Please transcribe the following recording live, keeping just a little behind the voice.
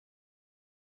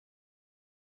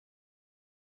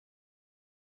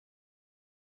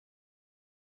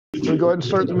we go ahead and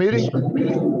start the meeting?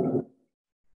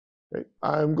 Okay.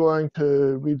 I'm going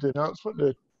to read the announcement,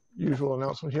 the usual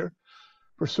announcement here.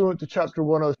 Pursuant to Chapter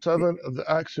 107 of the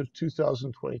Acts of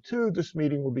 2022, this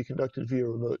meeting will be conducted via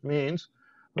remote means.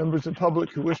 Members of the public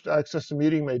who wish to access the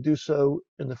meeting may do so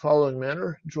in the following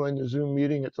manner. Join the Zoom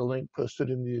meeting at the link posted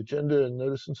in the agenda and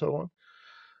notice and so on.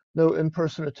 No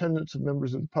in-person attendance of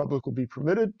members of the public will be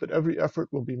permitted, but every effort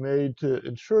will be made to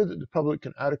ensure that the public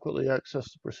can adequately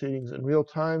access the proceedings in real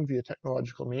time via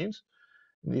technological means.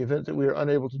 In the event that we are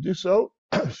unable to do so,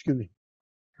 excuse me,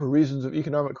 for reasons of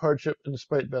economic hardship and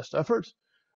despite best efforts,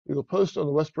 we will post on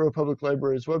the Westborough Public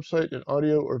Library's website an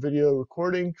audio or video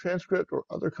recording, transcript, or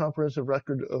other comprehensive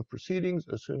record of proceedings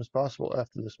as soon as possible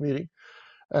after this meeting.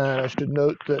 And I should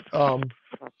note that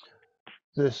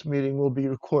this meeting will be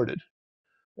recorded.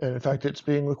 And in fact, it's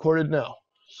being recorded now.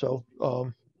 So,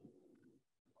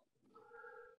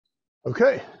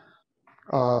 okay.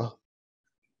 I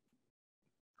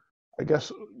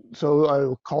guess, so I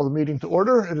will call the meeting to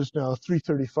order. It is now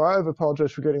 3:35. I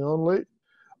apologize for getting on late.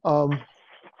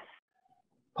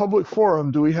 Public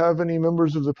forum, do we have any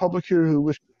members of the public here who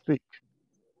wish to speak?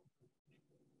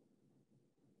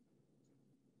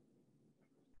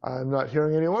 I'm not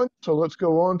hearing anyone, so let's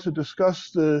go on to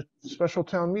discuss the special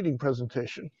town meeting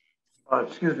presentation.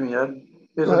 Excuse me, Ed.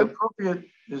 Is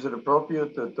it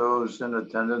appropriate that those in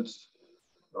attendance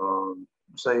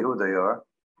say who they are?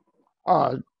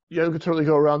 Yeah, we could certainly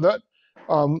go around that.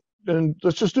 And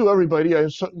let's just do everybody.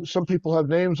 Some people have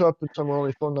names up and some are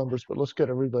only phone numbers, but let's get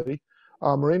everybody.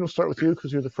 Maureen, we'll start with you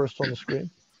because you're the first on the screen.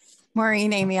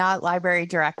 Maureen Amiot, Library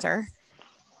Director.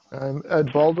 I'm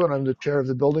Ed Baldwin. I'm the chair of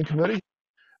the building committee.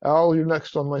 Al, you're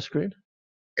next on my screen.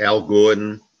 Al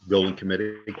Gordon, building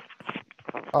committee.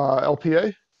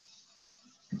 LPA.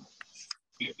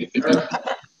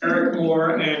 Eric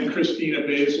Moore and Christina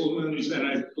Basilmans, and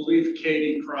I believe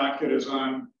Katie Crockett is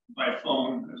on by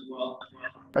phone as well.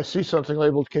 I see something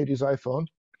labeled Katie's iPhone.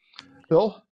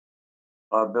 Bill?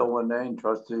 Bill Linnane,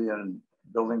 trustee and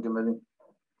building committee.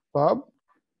 Bob?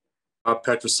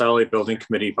 Petroselli, building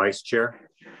committee vice chair.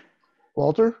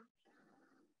 Walter?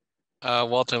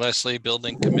 Walter Leslie,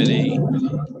 building committee.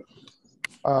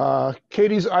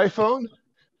 Katie's iPhone?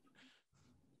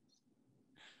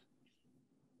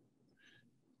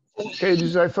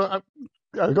 Katie's iPhone.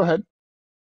 Go ahead.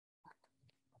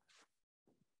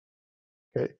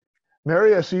 Okay.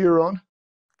 Mary, I see you're on.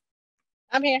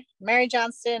 I'm here. Mary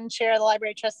Johnston, chair of the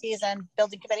library trustees and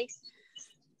building committee.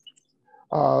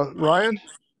 Ryan?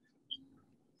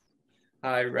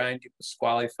 Hi, Ryan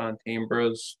DePasquale, Fontaine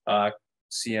Bros,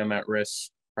 CM at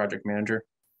risk project manager.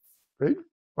 Great.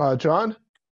 John?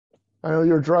 I know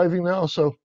you're driving now,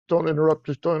 so don't interrupt.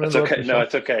 Just don't interrupt. It's okay. Yourself. No,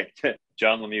 it's okay.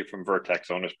 John Lemieux from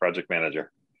Vertex, owner's project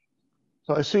manager.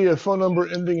 So I see a phone number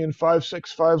ending in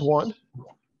 5651.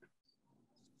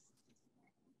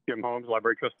 Jim Holmes,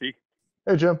 library trustee.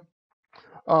 Hey, Jim.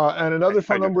 And another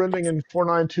phone number ending in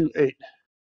 4928.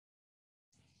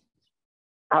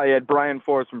 Hi, Ed. Brian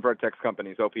Forrest from Vertex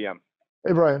Companies, OPM.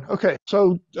 Hey, Brian. Okay,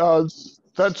 so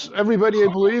that's everybody, I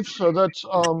believe. So that's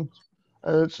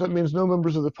that means no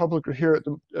members of the public are here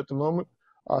at the moment.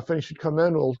 If any should come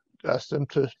in, we'll ask them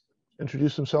to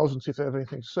introduce themselves and see if they have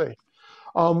anything to say.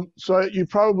 So you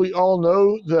probably all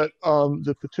know that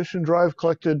the petition drive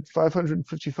collected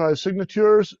 555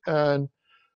 signatures, and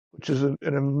which is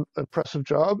an impressive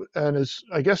job, and is,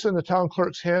 I guess, in the town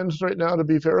clerk's hands right now to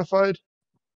be verified.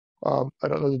 I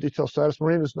don't know the detailed status.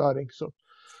 Maureen is nodding. So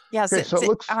yes, okay, so it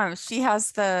looks. She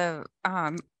has the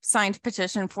signed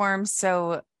petition forms.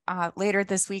 So later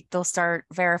this week they'll start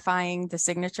verifying the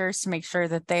signatures to make sure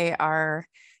that they are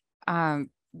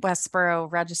Westborough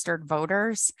registered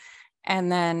voters,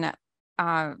 and then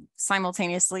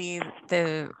simultaneously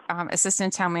the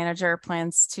assistant town manager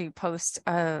plans to post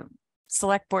a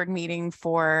select board meeting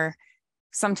for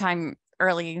sometime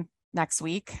early next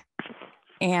week,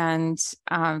 and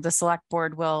the select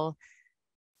board will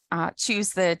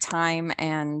choose the time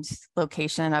and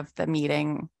location of the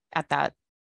meeting at that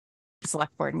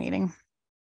select board meeting.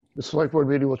 The select board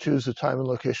meeting will choose the time and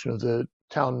location of the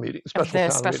town meeting,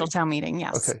 special town meeting.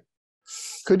 Yes. Okay.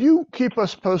 Could you keep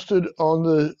us posted on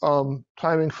the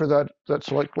timing for that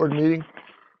select board meeting?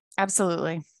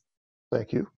 Absolutely.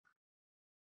 Thank you.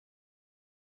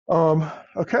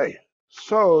 Okay,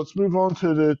 so let's move on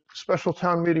to the special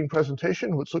town meeting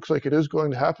presentation, which looks like it is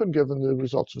going to happen given the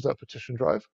results of that petition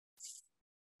drive.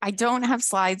 I don't have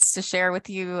slides to share with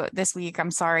you this week.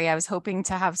 I'm sorry. I was hoping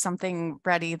to have something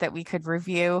ready that we could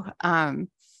review.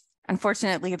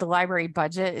 Unfortunately, the library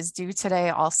budget is due today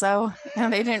also,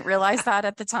 and they didn't realize that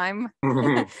at the time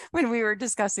when we were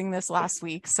discussing this last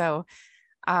week. So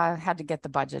Had to get the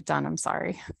budget done. I'm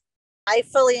sorry. I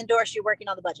fully endorse you working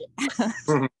on the budget.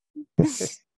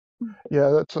 Yeah,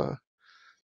 that's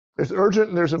there's urgent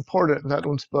and there's important, and that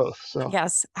one's both. So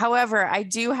Yes. However, I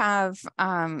do have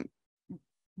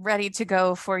ready to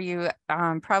go for you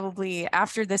probably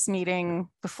after this meeting,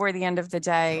 before the end of the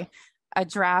day, a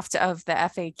draft of the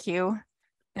FAQ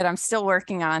that I'm still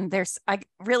working on. I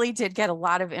really did get a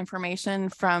lot of information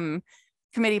from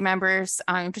committee members,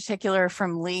 in particular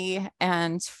from Lee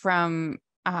and from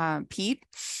Pete.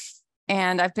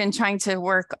 And I've been trying to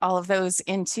work all of those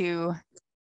into,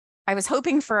 I was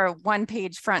hoping for a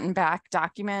 1-page front and back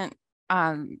document.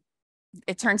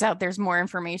 It turns out there's more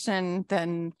information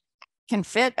than can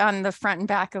fit on the front and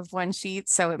back of one sheet.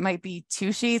 So it might be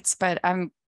 2 sheets, but I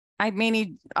may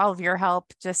need all of your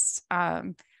help just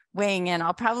weighing in.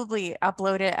 I'll probably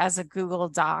upload it as a Google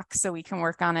Doc so we can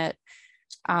work on it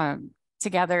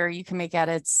together. You can make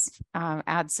edits,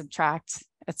 add, subtract,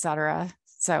 etc.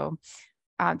 So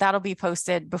that'll be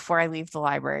posted before I leave the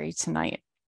library tonight.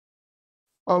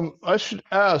 I should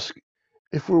ask,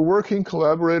 if we're working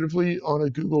collaboratively on a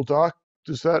Google Doc,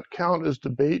 does that count as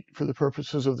debate for the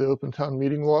purposes of the open town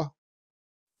meeting law?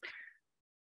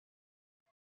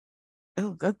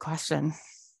 Oh, good question.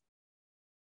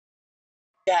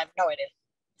 Yeah, I have no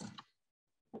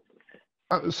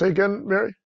idea. Say again,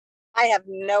 Mary? I have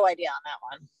no idea on that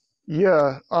one.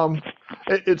 Yeah,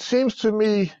 it seems to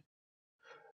me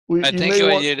I think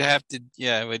what you'd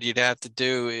have to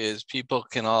do is people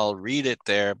can all read it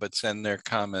there, but send their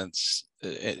comments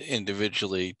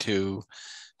individually to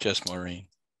just Maureen.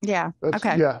 Yeah.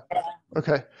 Okay. Yeah.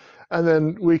 Okay. And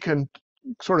then we can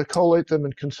sort of collate them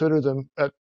and consider them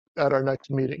at our next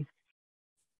meeting.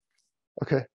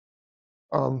 Okay.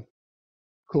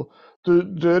 Cool.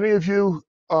 Do any of you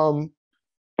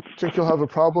think you'll have a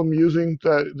problem using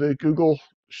the Google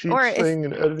Sheets thing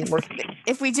and editing work?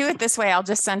 If we do it this way, I'll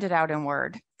just send it out in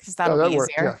Word because that'll be easier.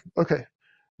 Yeah. Okay.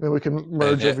 Then we can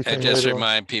merge everything. And just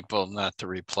remind people not to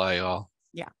reply all.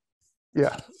 Yeah.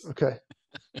 Yeah. Okay.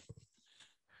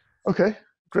 Okay.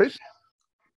 Great.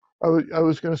 I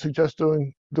was going to suggest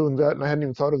doing that, and I hadn't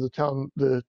even thought of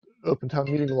the open town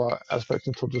meeting law aspect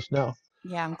until just now.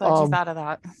 Yeah, I'm glad you thought of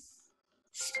that.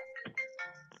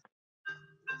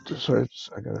 Sorry,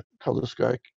 I gotta tell this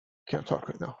guy I can't talk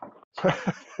right now.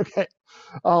 Okay.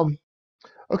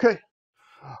 Okay.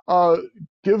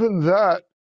 Given that,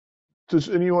 does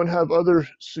anyone have other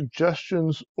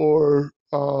suggestions or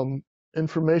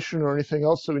information or anything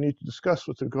else that we need to discuss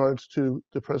with regards to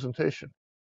the presentation?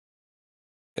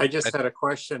 I just had a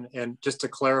question, and just to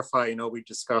clarify, we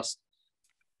discussed,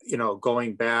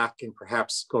 going back and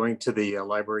perhaps going to the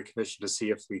library commission to see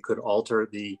if we could alter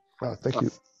the thank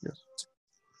you. Yes.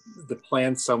 The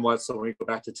plan somewhat so when we go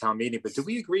back to town meeting. But do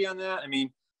we agree on that? I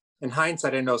mean, in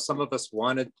hindsight, I know some of us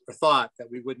wanted or thought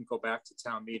that we wouldn't go back to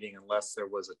town meeting unless there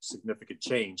was a significant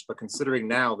change. But considering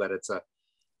now that it's a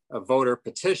voter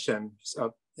petition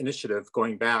initiative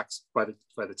going back by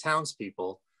the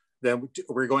townspeople, then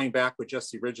we're going back with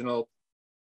just the original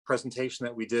presentation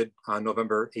that we did on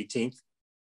October 18th.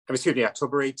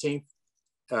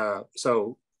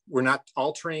 So we're not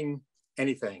altering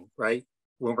anything, right?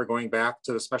 When we're going back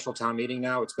to the special town meeting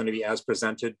now, it's going to be as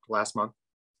presented last month.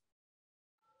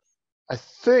 I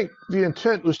think the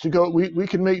intent was to go, we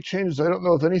can make changes. I don't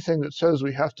know of anything that says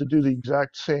we have to do the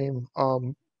exact same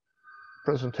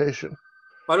presentation.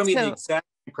 I don't mean the exact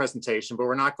presentation, but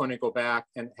we're not going to go back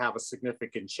and have a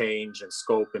significant change in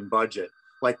scope and budget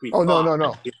like we thought.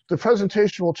 No. The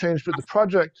presentation will change, but the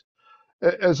project,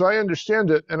 as I understand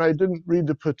it, and I didn't read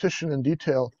the petition in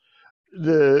detail,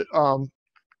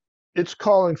 it's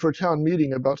calling for a town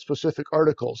meeting about specific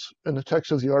articles, and the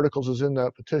text of the articles is in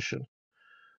that petition.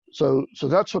 So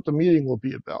that's what the meeting will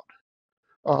be about.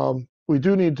 We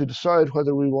do need to decide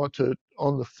whether we want to,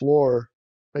 on the floor,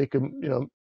 make them,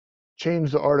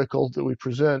 change the article that we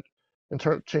present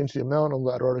and change the amount on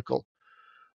that article,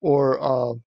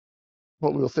 or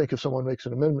what we'll think if someone makes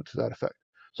an amendment to that effect.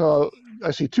 So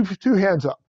I see two hands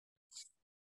up.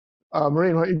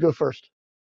 Maureen, why don't you go first?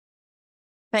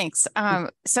 Thanks.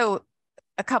 So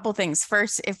a couple things.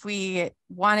 First, if we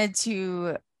wanted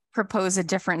to propose a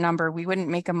different number, we wouldn't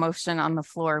make a motion on the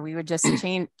floor. We would just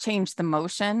change the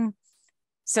motion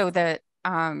so that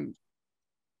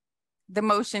the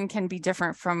motion can be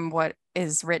different from what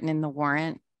is written in the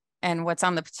warrant, and what's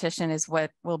on the petition is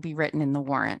what will be written in the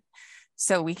warrant.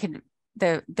 So we could,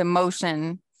 the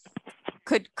motion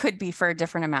could be for a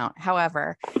different amount.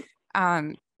 However,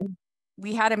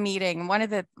 we had a meeting. One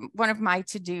of my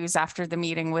to-dos after the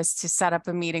meeting was to set up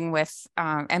a meeting with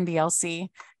MBLC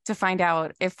to find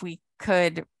out if we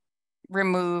could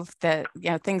remove the,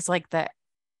 things like the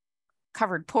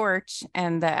covered porch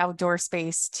and the outdoor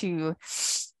space to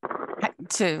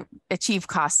achieve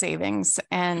cost savings.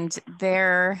 And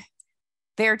their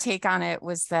take on it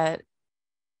was that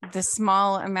the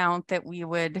small amount that we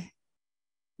would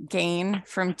gain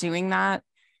from doing that,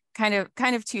 kind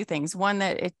of two things. One,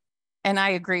 that it, and I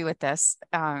agree with this,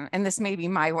 and this may be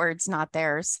my words, not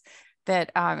theirs,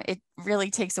 that it really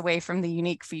takes away from the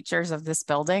unique features of this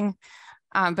building,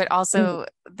 but also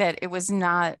that it was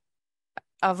not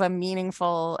of a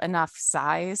meaningful enough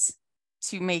size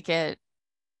to make it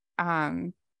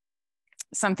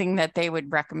something that they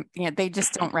would recommend. You know, they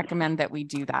just don't recommend that we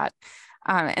do that.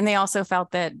 And they also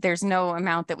felt that there's no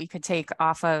amount that we could take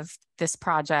off of this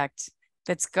project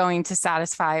that's going to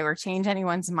satisfy or change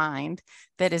anyone's mind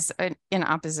that is in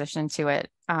opposition to it.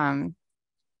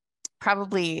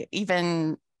 Probably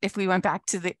even if we went back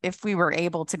to if we were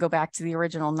able to go back to the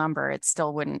original number, it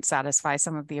still wouldn't satisfy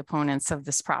some of the opponents of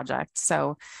this project.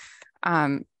 So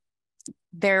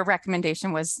their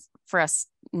recommendation was for us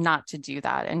not to do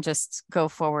that and just go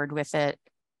forward with it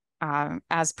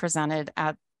as presented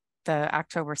at the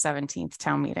October 17th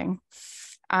town meeting.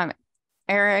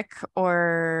 Eric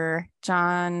or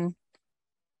John,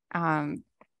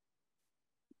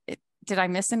 did I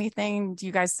miss anything? Do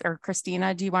you guys, or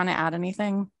Christina, do you want to add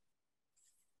anything?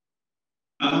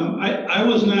 I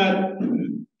was not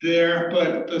there,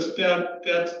 but that's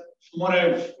from what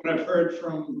I've heard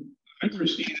from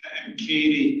Christina and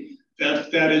Katie,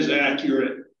 that is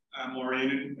accurate.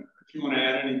 Maureen, if you want to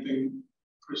add anything,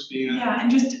 Christina. Yeah,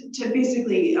 and just to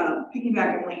basically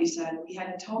piggyback on what you said, we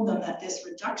had told them that this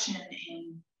reduction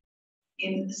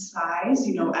in size,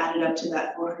 you know, added up to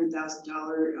that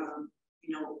 $400,000,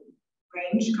 you know,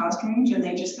 cost range, and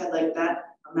they just said like that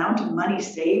amount of money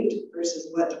saved versus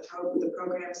what the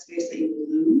program space that you would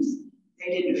lose,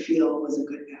 they didn't feel was a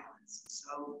good balance.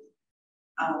 So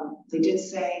they did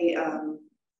say,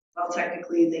 well,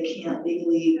 technically they can't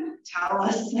legally tell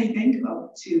us, I think,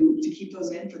 to keep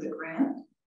those in for the grant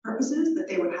purposes, but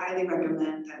they would highly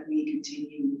recommend that we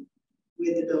continue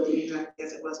with the building exactly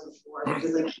as it was before,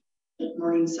 because like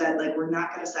Maureen said, like we're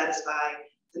not going to satisfy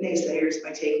the naysayers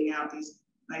by taking out these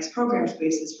nice program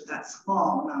spaces for that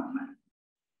small amount of money.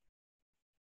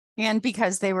 And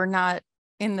because they were not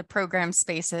in the program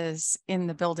spaces in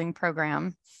the building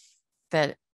program,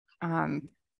 that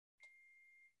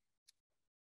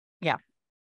yeah,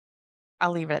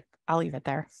 I'll leave it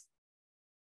there.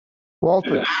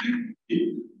 Walter.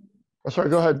 Oh,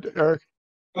 sorry, go ahead, Eric.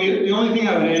 The only thing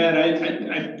I would add,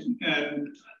 and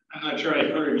I'm not sure I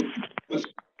heard, was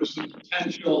some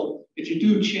potential, if you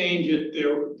do change it,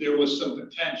 there was some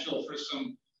potential for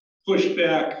some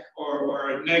pushback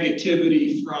or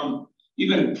negativity from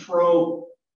even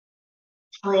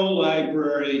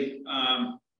pro-library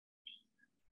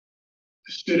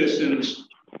citizens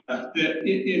that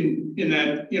in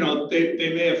that, you know, they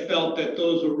may have felt that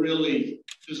those were really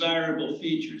desirable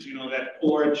features, you know, that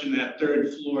porch and that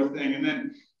third floor thing, and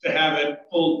then to have it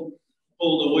pulled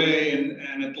away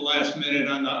and at the last minute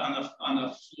on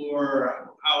the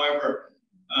floor, however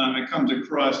it comes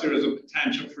across, there is a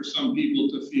potential for some people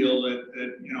to feel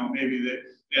that you know, maybe they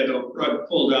had the rug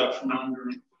pulled out from under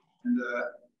them and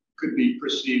could be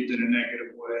perceived in a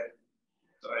negative way.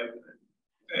 So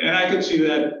I could see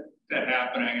that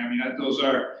happening. I mean, those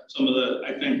are some of the,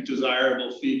 I think,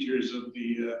 desirable features of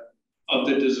the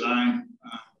design.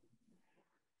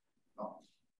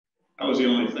 That was the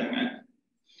only thing.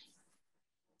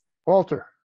 Walter.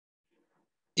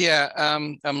 Yeah,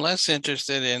 I'm less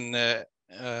interested in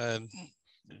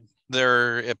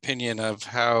their opinion of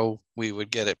how we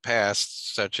would get it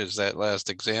passed, such as that last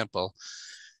example.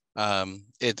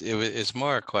 It is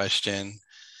more a question,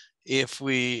 if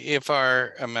we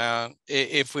were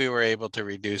able to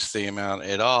reduce the amount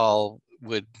at all,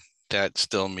 would that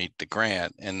still meet the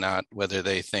grant, and not whether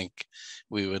they think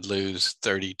we would lose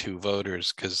 32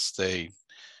 voters because they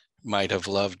might have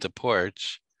loved the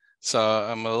porch. So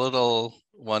I'm a little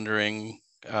wondering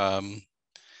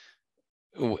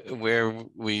where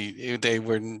they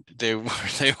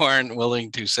weren't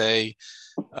willing to say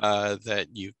that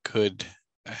you could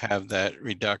have that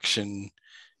reduction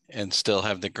and still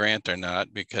have the grant or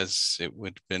not, because it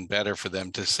would have been better for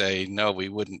them to say, no, we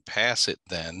wouldn't pass it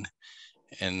then,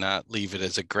 and not leave it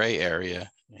as a gray area,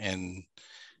 and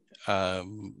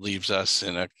leaves us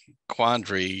in a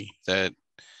quandary that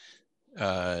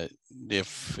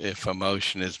if a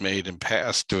motion is made and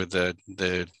passed, or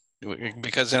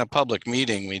because in a public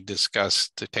meeting we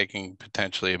discussed taking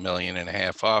potentially $1.5 million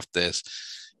off this,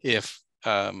 if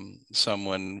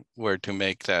someone were to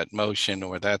make that motion,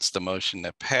 or that's the motion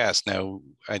that passed. Now,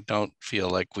 I don't feel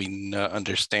like we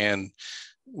understand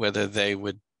whether they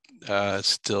would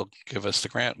still give us the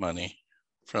grant money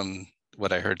from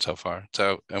what I heard so far.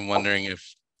 So I'm wondering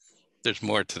if there's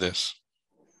more to this.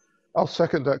 I'll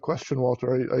second that question,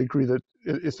 Walter. I agree that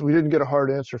if we didn't get a hard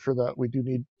answer for that, we do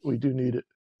need it.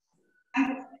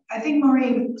 I think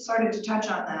Maureen started to touch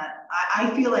on that. I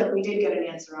feel like we did get an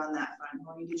answer on that front.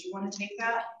 Maureen, did you want to take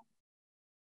that?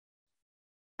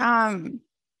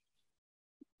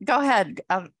 Go ahead.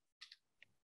 Go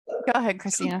ahead,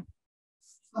 Christina.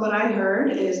 What I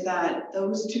heard is that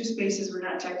those 2 spaces were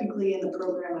not technically in the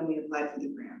program when we applied for the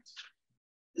grant.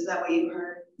 Is that what you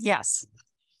heard? Yes.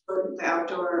 For the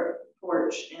outdoor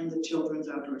porch and the children's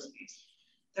outdoor space.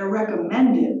 They're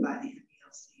recommended by the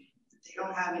NBLC. They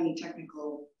don't have any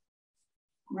technical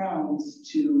grounds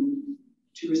to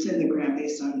rescind the grant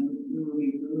based on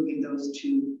removing those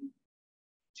two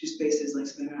spaces, like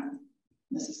so they're not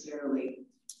necessarily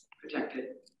protected.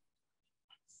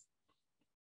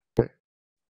 Okay.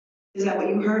 Is that what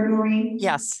you heard, Maureen?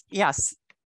 Yes. Yes.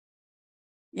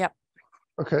 Yep.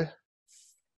 Okay.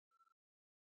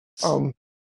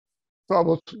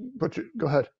 Bob, go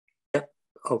ahead. Yep.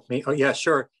 Oh, me? Oh, yeah,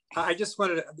 sure. I just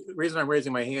wanted to, the reason I'm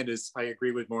raising my hand is I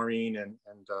agree with Maureen and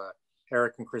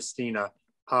Eric and Christina.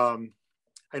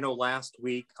 I know last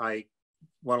week I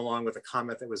went along with a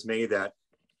comment that was made that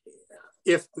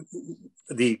if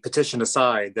the petition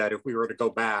aside, that if we were to go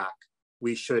back,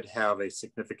 we should have a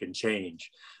significant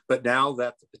change. But now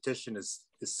that the petition is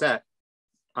set,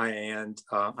 I'm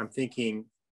thinking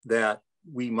that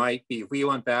we might be, if we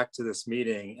went back to this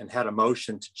meeting and had a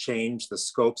motion to change the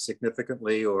scope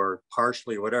significantly or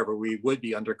partially or whatever, we would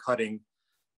be undercutting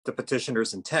the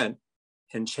petitioner's intent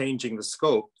and changing the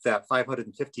scope that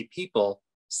 550 people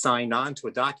signed on to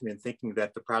a document thinking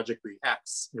that the project would be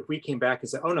X. If we came back and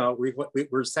said, oh no,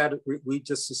 we're sad, we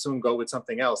just as soon go with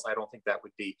something else, I don't think that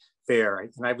would be fair.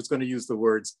 And I was going to use the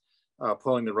words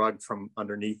pulling the rug from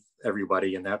underneath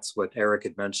everybody, and that's what Eric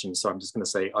had mentioned. So I'm just going to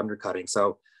say undercutting.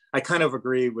 So I kind of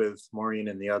agree with Maureen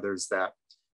and the others that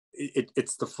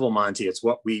it's the full Monty. It's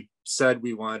what we said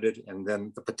we wanted, and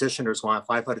then the petitioners want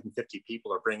 550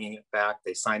 people are bringing it back.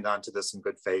 They signed on to this in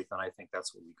good faith, and I think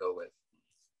that's what we go with.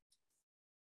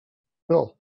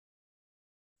 Bill.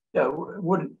 Yeah,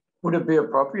 would it be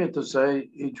appropriate to say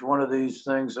each one of these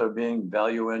things are being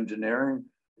value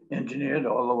engineered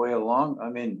all the way along? I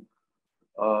mean,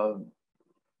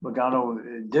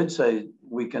 Logano did say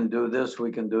we can do this,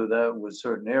 we can do that with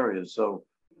certain areas. So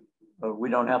we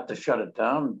don't have to shut it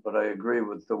down, but I agree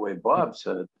with the way Bob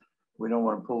said, we don't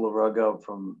want to pull the rug out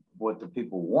from what the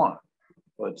people want.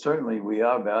 But certainly we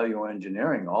are value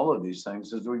engineering all of these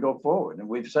things as we go forward. And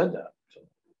we've said that. So.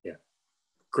 Yeah,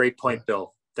 great point,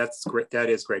 Bill. That's great. That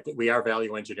is great. We are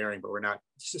value engineering, but we're not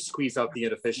just squeeze out the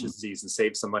inefficiencies and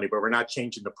save some money, but we're not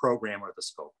changing the program or the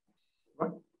scope.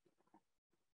 Right.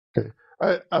 Okay.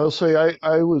 I will say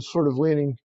I was sort of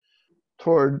leaning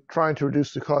toward trying to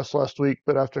reduce the cost last week,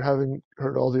 but after having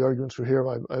heard all the arguments for here,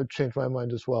 I changed my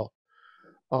mind as well.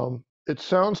 It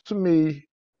sounds to me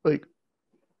like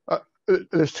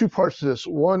there's 2 parts to this.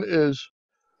 One is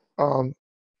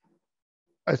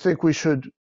I think we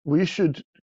should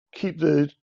keep the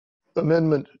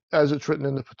amendment as it's written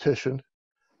in the petition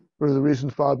for the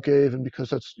reasons Bob gave, and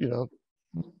because that's,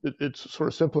 it's sort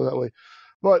of simpler that way.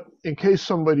 But in case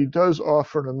somebody does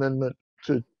offer an amendment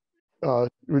to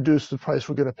reduce the price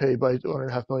we're going to pay by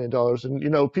 $1.5 million,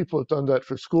 and people have done that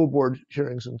for school board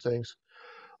hearings and things.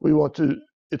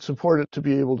 It's important to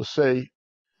be able to say,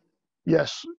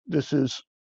 yes, this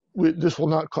will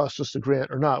not cost us the grant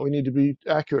or not. We need to be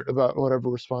accurate about whatever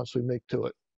response we make to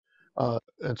it.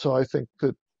 And so I think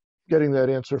that getting that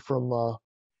answer from the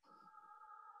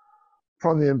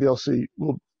NBLC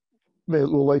will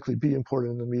likely be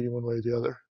important in the meeting one way or the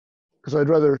other. Because I'd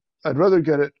rather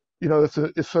get it,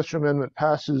 if such an amendment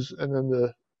passes, and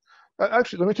then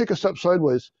actually, let me take a step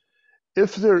sideways.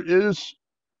 If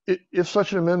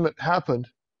such an amendment happened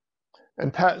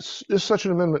and if such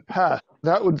an amendment passed,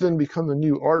 that would then become the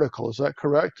new article. Is that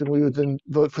correct? And we would then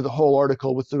vote for the whole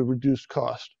article with the reduced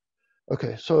cost.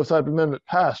 Okay, so if that amendment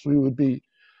passed, we would be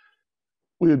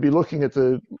looking at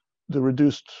this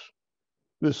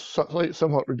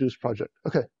somewhat reduced project.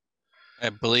 Okay. I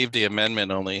believe the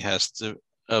amendment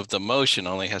of the motion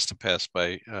only has to pass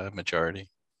by majority.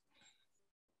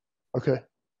 Okay.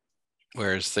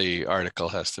 Whereas the article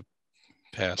has to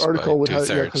pass article by would have,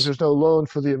 2/3. yeah, because there's no loan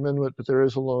for the amendment, but there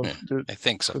is a loan. Yeah, I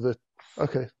think so.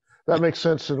 Okay, that makes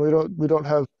sense, and we don't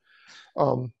have.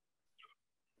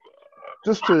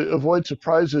 Just to avoid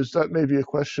surprises, that may be a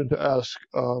question to ask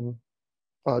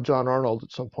John Arnold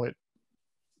at some point,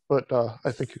 but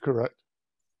I think you're correct.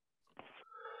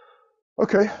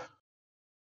 Okay.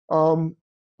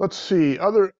 Let's see.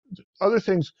 other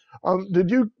things. Did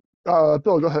you, Bill,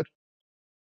 go ahead.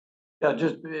 Yeah,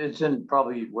 just, it's in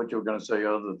probably what you're gonna say,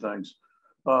 other things.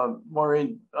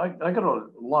 Maureen, I got a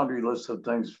laundry list of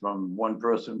things from one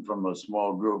person from a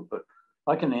small group, but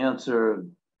I can answer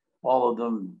all of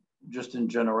them just in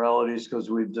generalities because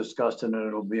we've discussed it and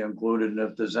it'll be included. And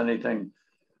if there's anything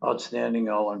outstanding,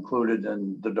 I'll include it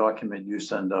in the document you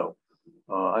send out.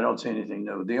 I don't see anything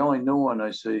new. The only new one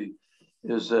I see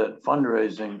is that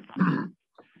fundraising,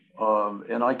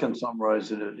 and I can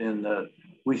summarize it in that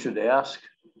we should ask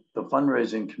the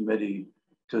fundraising committee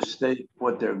to state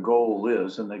what their goal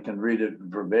is, and they can read it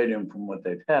verbatim from what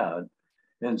they've had,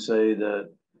 and say that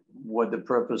what the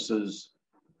purposes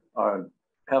are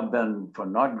have been for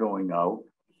not going out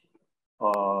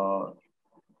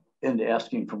and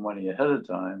asking for money ahead of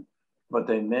time, but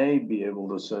they may be able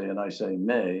to say, and I say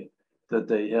may, that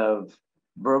they have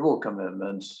verbal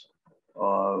commitments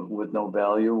with no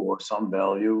value or some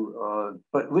value,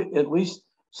 but at least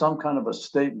some kind of a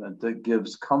statement that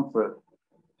gives comfort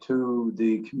to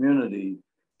the community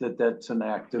that that's an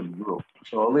active group.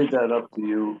 So I'll leave that up to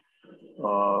you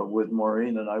with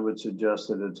Maureen, and I would suggest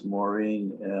that it's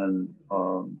Maureen and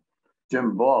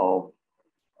Jim Ball,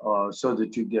 so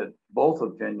that you get both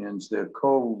opinions. They're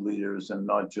co-leaders and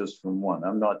not just from one.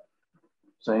 I'm not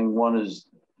saying one is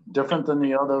different than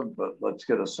the other, but let's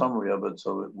get a summary of it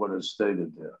so that what is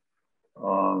stated there.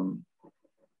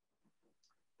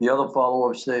 The other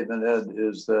follow-up statement, Ed,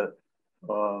 is that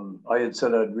I had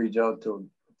said I'd reach out to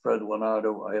Fred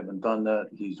Leonardo. I haven't done that.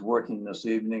 He's working this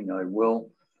evening. I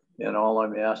will. And all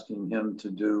I'm asking him to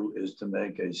do is to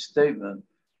make a statement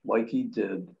like he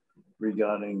did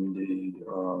regarding the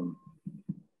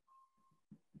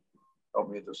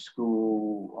the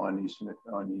school on East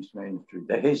Main Street,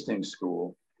 the Hastings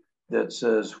School, that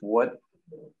says what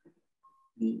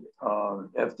the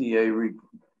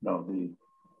the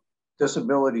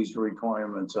disabilities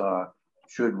requirements are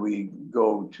should we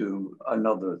go to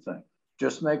another thing.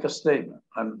 Just make a statement.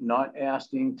 I'm not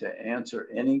asking to answer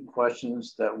any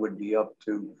questions that would be up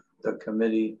to the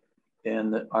committee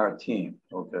and our team,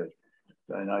 okay?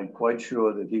 And I'm quite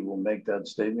sure that he will make that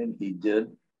statement. He did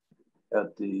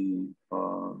at the,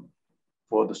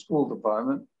 for the school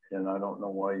department, and I don't know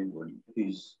why he would.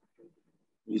 He's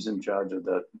in charge of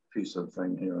that piece of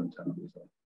thing here in town, so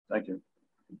thank you.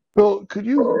 Bill, could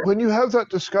you, when you have that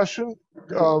discussion,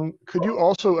 could you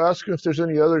also ask if there's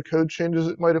any other code changes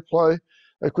that might apply?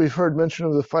 Like we've heard mention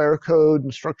of the fire code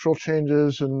and structural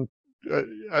changes, and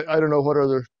I don't know what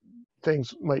other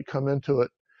things might come into it.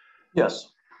 Yes,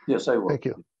 yes, I will. Thank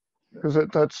you. Because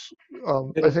that's,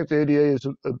 I think the ADA is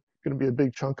going to be a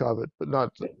big chunk of it, but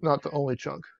not the only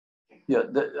chunk. Yeah,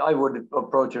 I would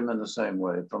approach him in the same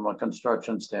way from a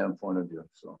construction standpoint of view.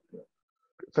 So, yeah.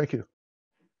 Thank you.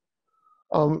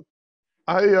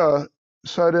 I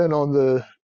sat in on the,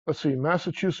 let's see,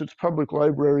 Massachusetts Public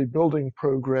Library Building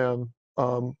Program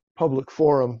public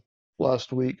forum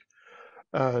last week,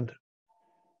 and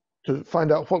to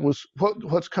find out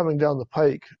what's coming down the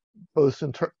pike, both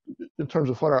in terms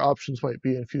of what our options might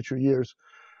be in future years.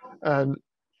 And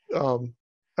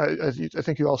I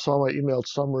think you all saw my emailed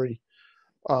summary,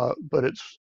 but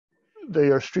they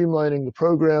are streamlining the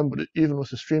program, but even with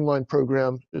the streamlined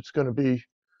program, it's going to be,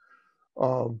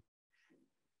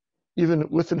 even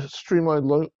within a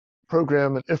streamlined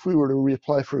program, and if we were to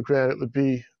reapply for a grant, it would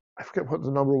be, I forget what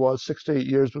the number was, 6 to 8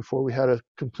 years before we had a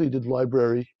completed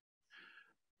library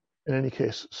in any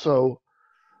case. So,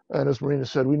 and as Marina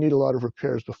said, we need a lot of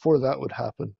repairs before that would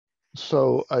happen.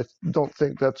 So I don't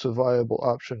think that's a viable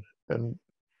option. And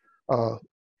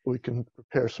we can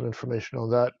prepare some information on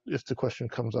that if the question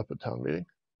comes up at town meeting.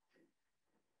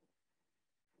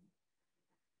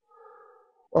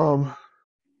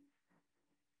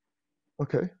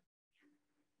 Okay.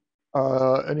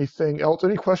 Anything else?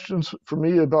 Any questions for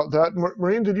me about that?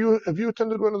 Maureen, have you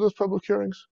attended one of those public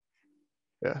hearings?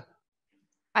 Yeah.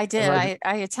 I did.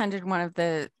 I attended one of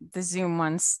the Zoom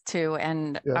ones too,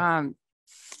 and yeah.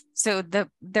 So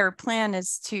their plan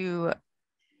is to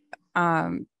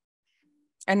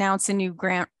announce a new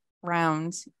grant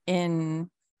round in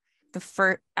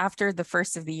after the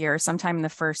first of the year, sometime in the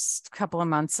first couple of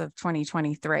months of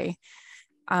 2023.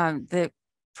 The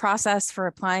process for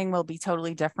applying will be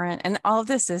totally different, and all of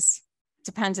this is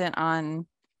dependent on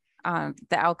the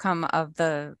outcome of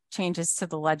the changes to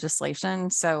the legislation.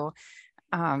 So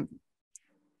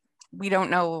we don't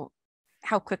know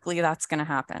how quickly that's going to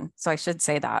happen. So I should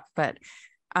say that, but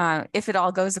if it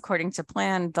all goes according to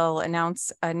plan, they'll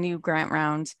announce a new grant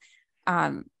round.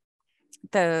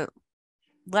 The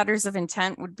letters of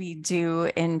intent would be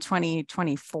due in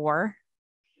 2024.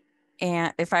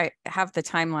 And if I have the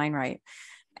timeline right,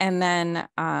 And then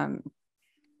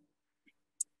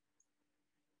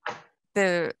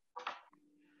the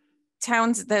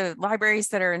towns, the libraries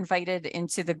that are invited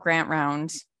into the grant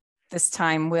round this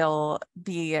time will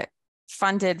be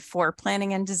funded for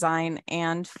planning and design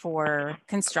and for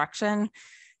construction.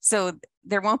 So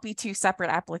there won't be two separate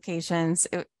applications.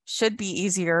 It should be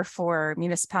easier for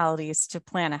municipalities to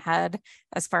plan ahead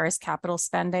as far as capital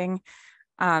spending,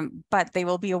 but they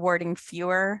will be awarding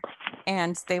fewer,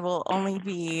 and they will only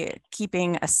be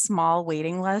keeping a small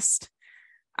waiting list,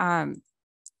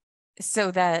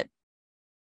 so that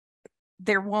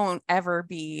there won't ever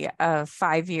be a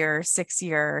 5-year,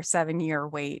 6-year, 7-year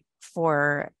wait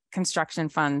for construction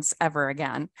funds ever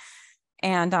again.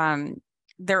 And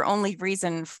their only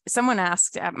reason, someone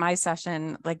asked at my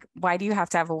session, like, why do you have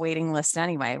to have a waiting list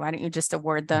anyway? Why don't you just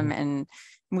award them and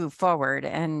move forward?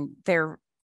 And their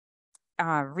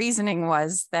reasoning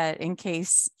was that in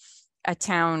case a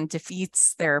town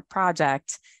defeats their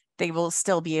project, they will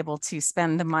still be able to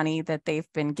spend the money that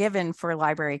they've been given for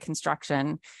library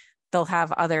construction. They'll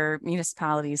have other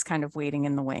municipalities kind of waiting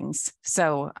in the wings.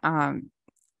 So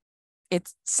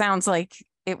it sounds like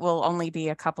it will only be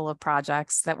a couple of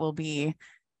projects that will be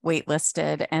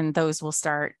waitlisted, and those will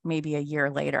start maybe a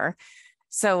year later.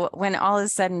 So when all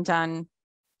is said and done,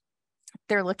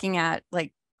 they're looking at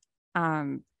like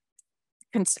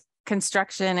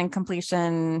construction and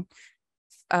completion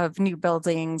of new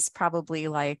buildings, probably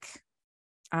like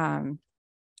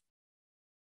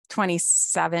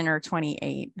 27 or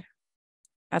 28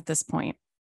 at this point.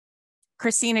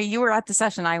 Christina, you were at the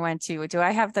session I went to. Do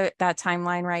I have that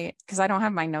timeline right? Because I don't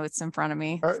have my notes in front of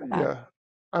me. Yeah,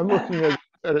 I'm looking at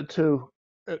it too.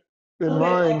 In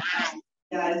mine,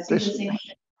 they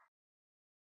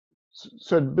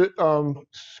said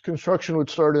construction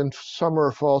would start in summer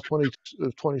or fall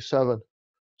 2027.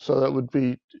 So that would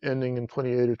be ending in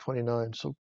 28 or 29.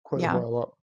 So quite a while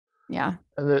up. Yeah.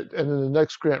 And then the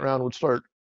next grant round would start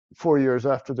 4 years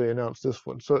after they announced this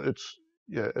one. So it's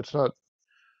not,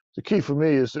 the key for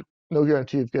me is that no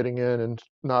guarantee of getting in and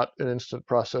not an instant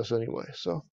process anyway.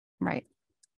 So. Right.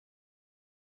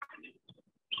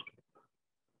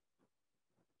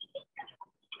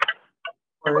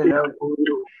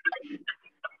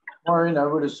 Maureen, I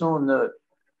would assume that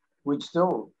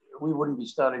we wouldn't be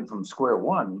starting from square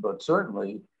one, but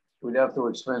certainly we'd have to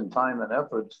expend time and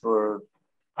efforts for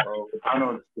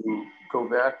to go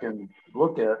back and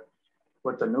look at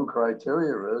what the new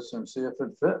criteria is and see if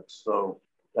it fits. So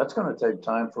that's going to take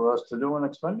time for us to do an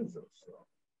expenditure. So.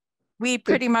 We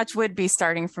pretty much would be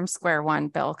starting from square one,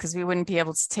 Bill, because we wouldn't be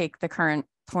able to take the current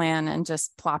plan and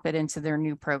just plop it into their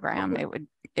new program. Okay.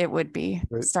 It would be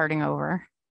starting over.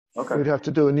 Okay. We'd have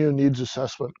to do a new needs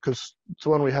assessment because the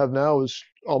one we have now is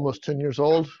almost 10 years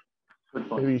old,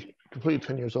 maybe completely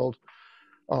 10 years old.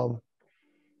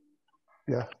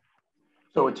 Yeah.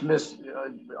 So it's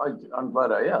I'm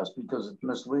glad I asked, because it's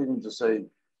misleading to say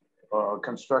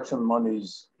construction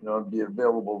monies, be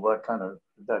available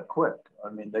that quick. I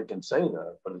mean, they can say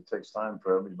that, but it takes time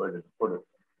for everybody to put it.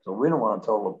 So we don't want to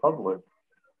tell the public,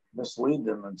 mislead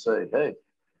them and say, hey,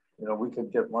 we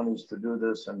could get monies to do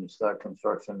this and start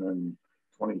construction in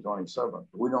 2027.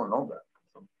 We don't know that.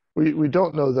 So. We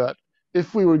don't know that.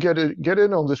 If we were get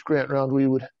in on this grant round, we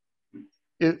would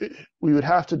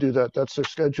have to do that. That's their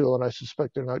schedule, and I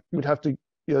suspect they're not. We'd have to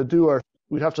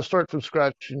we'd have to start from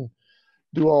scratch and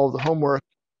do all of the homework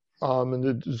and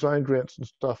the design grants and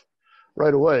stuff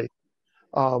right away,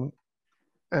 and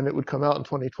it would come out in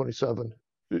 2027.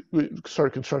 We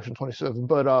start construction 27,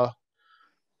 but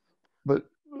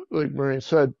like Maureen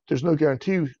said, there's no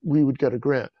guarantee we would get a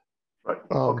grant. Right.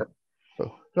 Okay.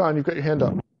 So John, you've got your hand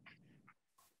up.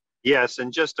 Yes,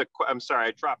 and I'm sorry,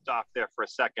 I dropped off there for a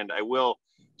second. I will,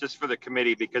 just for the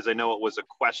committee, because I know it was a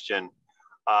question.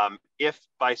 If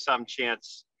by some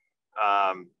chance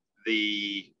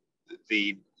the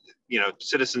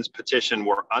citizens petition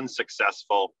were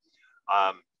unsuccessful,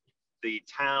 the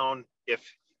town,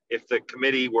 if the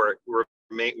committee were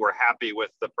happy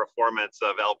with the performance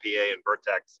of LPA and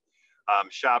Vertex,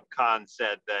 Shop Khan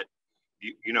said that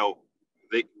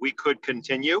we could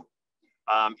continue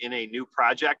in a new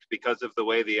project because of the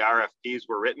way the RFPs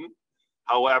were written.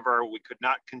 However, we could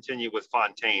not continue with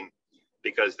Fontaine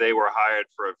because they were hired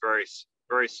for a very,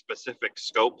 very specific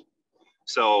scope.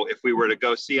 So if we were to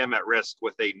go CM at risk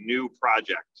with a new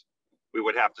project, we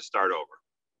would have to start over.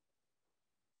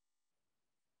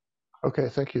 Okay,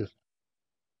 thank you.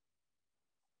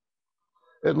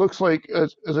 It looks like,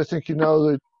 as I think you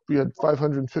know, that we had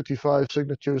 555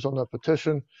 signatures on that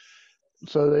petition.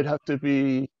 So they'd have to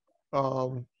be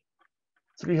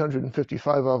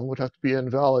 355 of them would have to be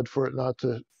invalid for it not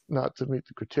to meet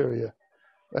the criteria.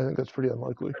 I think that's pretty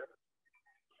unlikely.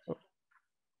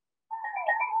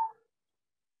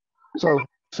 So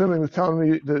assuming the town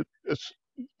meeting, that it's,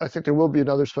 I think there will be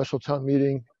another special town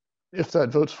meeting. If that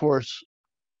votes for us,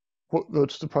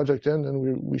 votes the project in,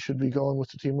 then we should be going with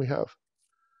the team we have.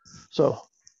 So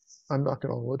I'm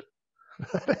knocking on wood.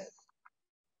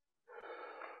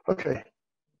 Okay.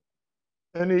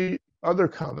 Any other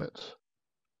comments?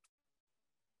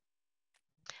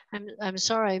 I'm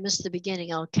sorry I missed the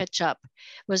beginning. I'll catch up.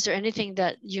 Was there anything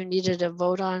that you needed a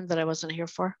vote on that I wasn't here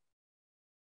for?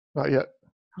 Not yet.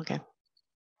 Okay.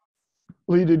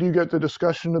 Lee, did you get the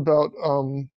discussion about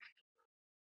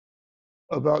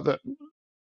that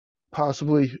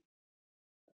possibly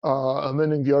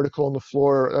amending the article on the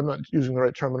floor? I'm not using the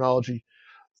right terminology.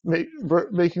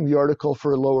 Making the article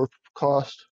for a lower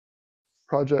cost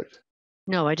project.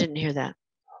 No, I didn't hear that.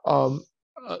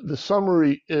 The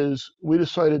summary is we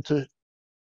decided to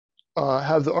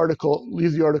leave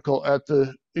the article at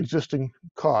the existing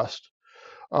cost.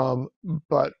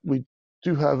 But we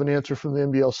do have an answer from the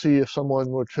MBLC. If someone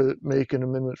were to make an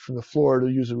amendment from the floor to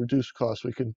use a reduced cost,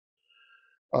 we can,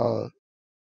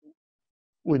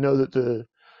 we know that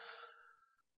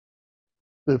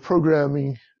the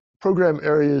program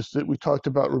areas that we talked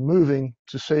about removing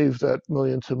to save that $1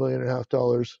 million to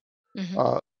 $1.5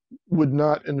 million would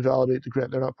not invalidate the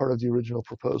grant. They're not part of the original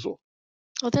proposal.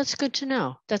 Oh, that's good to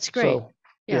know. That's great. So,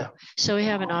 yeah. So we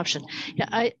have an option. Yeah,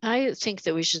 I think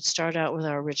that we should start out with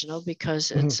our original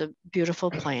because it's a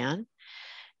beautiful plan.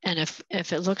 And if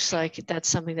it looks like that's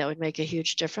something that would make a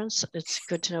huge difference, it's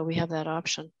good to know we have that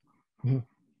option.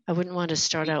 I wouldn't want to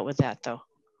start out with that though,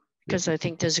 because I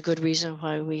think there's a good reason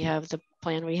why we have the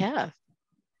plan we have.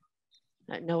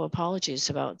 No apologies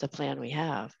about the plan we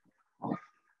have.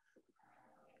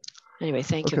 Anyway,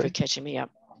 thank you for catching me up.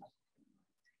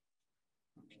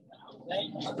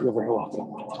 You're very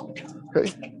welcome.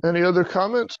 Okay. Any other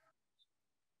comments?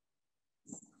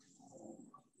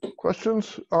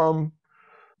 Questions?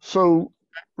 So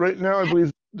right now, I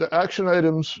believe the action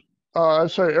items. I'm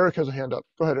sorry, Eric has a hand up.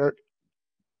 Go ahead, Eric.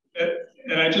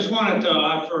 And I just wanted to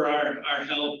offer our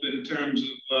help in terms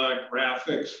of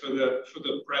graphics for the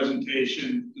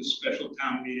presentation, the special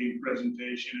town meeting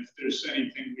presentation. If there's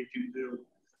anything we can do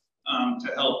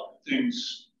to help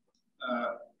things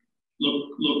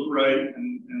look right,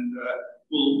 and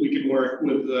we can work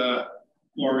with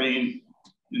Maureen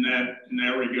in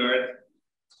that regard.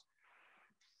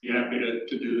 Be happy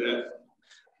to do that.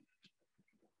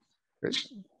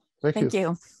 Great. Thank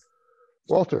you.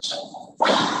 Walter.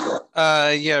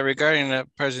 Yeah, regarding the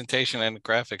presentation and the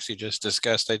graphics you just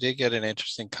discussed, I did get an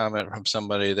interesting comment from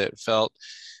somebody that felt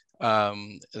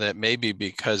that maybe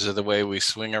because of the way we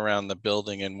swing around the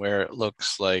building and where it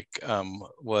looks like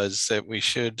was that we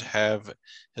should have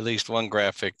at least one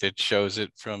graphic that shows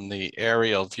it from the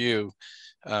aerial view,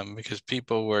 because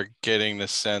people were getting the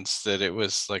sense that it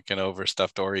was like an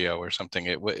overstuffed Oreo or something.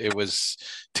 It was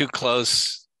too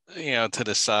close, you know, to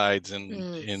the sides and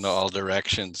in all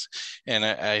directions. And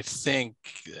I think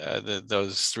that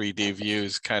those 3D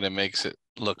views kind of makes it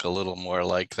look a little more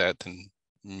like that than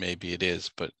maybe it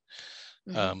is, but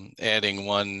adding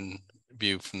one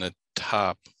view from the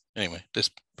top. Anyway, this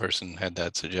person had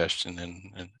that suggestion,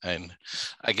 and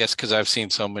I guess because I've seen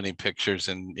so many pictures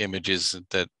and images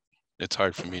that it's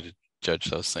hard for me to judge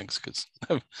those things because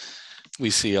we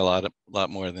see a lot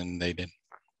more than they did.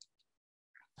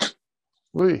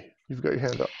 Lee, you've got your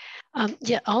hand up.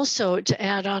 Yeah, also to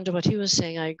add on to what he was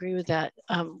saying, I agree with that.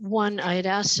 One, I had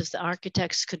asked if the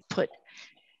architects could put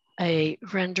a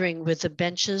rendering with the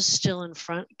benches still in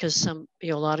front, because a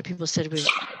lot of people said we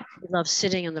love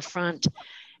sitting in the front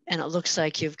and it looks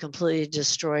like you've completely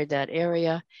destroyed that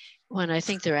area, when I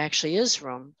think there actually is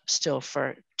room still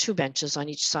for 2 benches on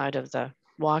each side of the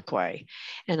walkway.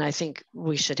 And I think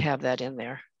we should have that in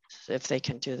there if they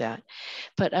can do that.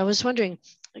 But I was wondering,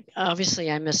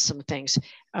 obviously I missed some things.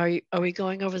 Are we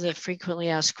going over the frequently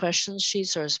asked questions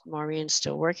sheets, or is Maureen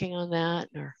still working on that,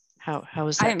 or how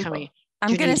is that coming?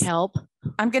 Do you need help?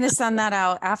 I'm going to send that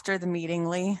out after the meeting,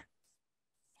 Lee.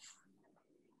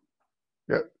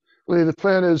 Yeah, Lee, the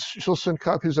plan is she'll send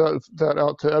copies of that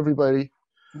out to everybody.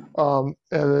 And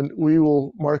then we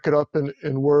will mark it up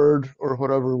in Word or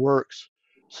whatever works,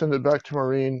 send it back to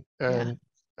Maureen, and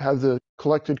have the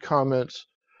collected comments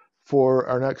for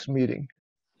our next meeting.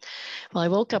 Well, I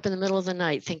woke up in the middle of the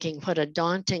night thinking what a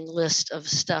daunting list of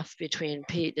stuff between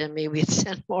Pete and me we'd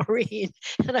sent Maureen,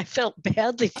 and I felt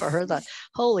badly for her. Thought,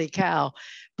 holy cow!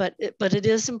 But it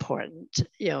is important,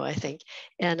 I think.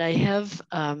 And I have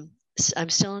I'm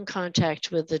still in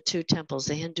contact with the 2 temples,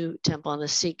 the Hindu temple and the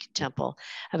Sikh temple,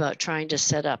 about trying to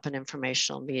set up an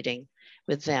informational meeting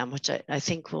with them, which I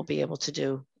think we'll be able to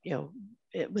do,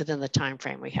 within the time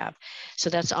frame we have. So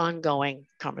that's ongoing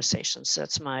conversations. So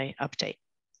that's my update.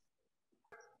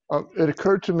 It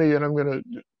occurred to me, and I'm going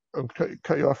to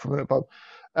cut you off for a minute, Bob.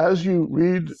 As you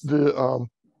read the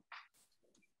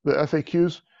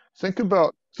FAQs, think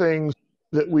about things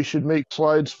that we should make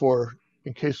slides for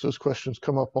in case those questions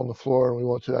come up on the floor and we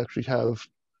want to actually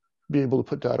be able to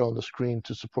put data on the screen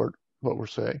to support what we're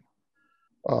saying.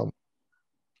 Something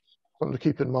to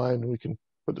keep in mind, and we can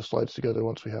put the slides together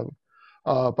once we have them.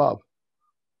 Bob.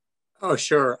 Oh,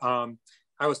 sure.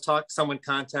 Someone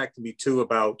contacted me too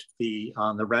about the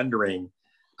rendering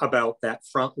about that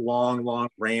front long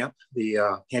ramp,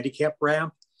 the handicap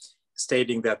ramp,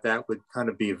 stating that would kind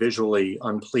of be visually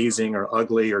unpleasing or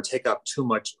ugly or take up too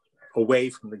much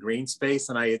away from the green space.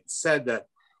 And I had said that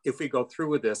if we go through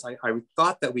with this, I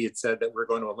thought that we had said that we're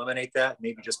going to eliminate that,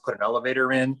 maybe just put an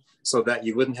elevator in so that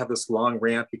you wouldn't have this long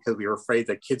ramp because we were afraid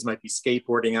that kids might be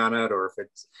skateboarding on it, or if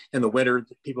it's in the winter,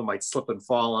 people might slip and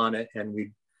fall on it, and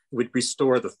we'd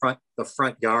restore the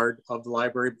front yard of the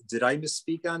library. Did I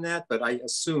misspeak on that? But I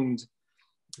assumed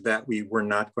that we were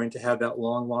not going to have that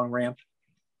long ramp.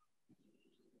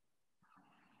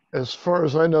 As far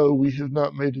as I know, we have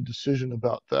not made a decision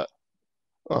about that.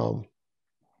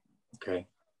 Okay.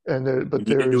 But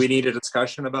do we need a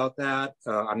discussion about that?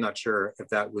 I'm not sure if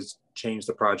that was changed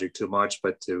the project too much,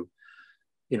 but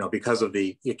because of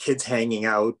the kids hanging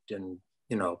out and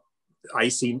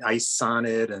ice on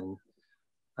it, and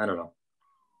I don't know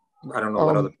what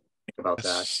other people think about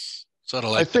that. Sort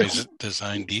of like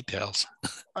design details.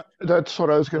 That's what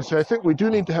I was going to say. I think we do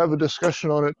need to have a discussion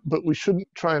on it, but we shouldn't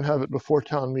try and have it before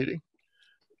town meeting,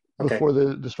 before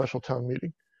the special town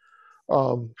meeting.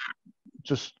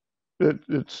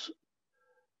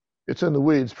 It's in the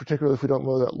weeds, particularly if we don't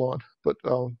mow that lawn. But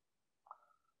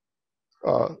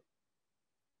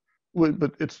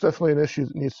it's definitely an issue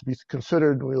that needs to be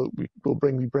considered. We will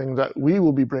be bringing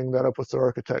that up with the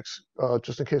architects,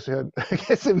 just in case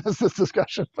they missed this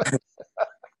discussion.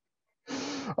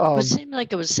 It would seem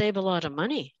like it would save a lot of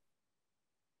money.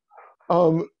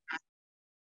 The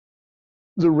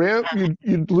ramp,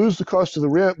 you'd lose the cost of the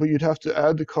ramp, but you'd have to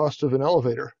add the cost of an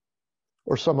elevator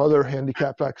or some other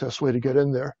handicapped access way to get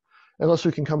in there, unless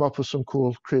we can come up with some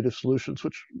cool creative solutions,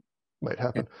 which might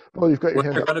happen. Well, you've got your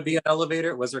hand up. Was there going to be an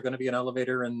elevator? Was there going to be an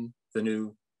elevator in the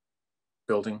new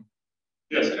building?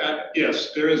 Yes,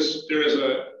 yes, there is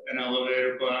an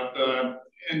elevator, Bob,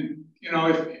 and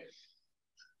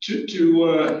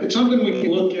it's something we can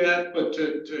look at, but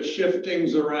to shift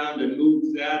things around and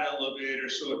move that elevator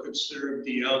so it could serve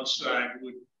the outside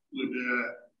would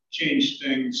change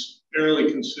things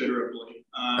fairly considerably.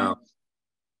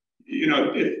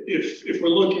 If we're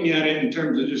looking at it in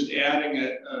terms of just adding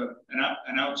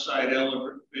an outside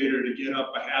elevator to get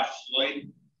up a half flight,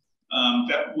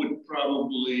 that would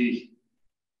probably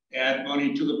add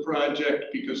money to the project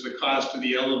because the cost of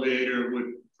the elevator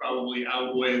would probably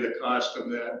outweigh the cost of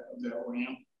that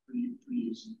ramp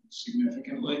pretty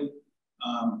significantly.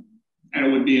 And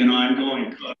it would be an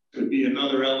ongoing cost. It would be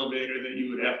another elevator that you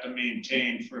would have to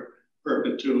maintain for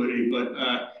perpetuity, but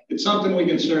it's something we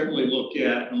can certainly look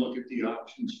at and look at the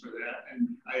options for that. And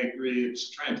I agree,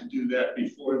 it's trying to do that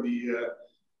before the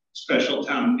special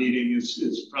town meeting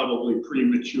is probably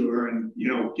premature, and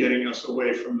getting us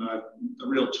away from the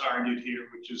real target here,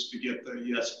 which is to get the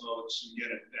yes votes and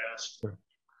get it passed.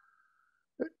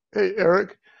 Hey,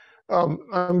 Eric,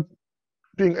 I'm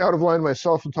being out of line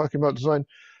myself and talking about design.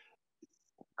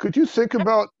 Could you think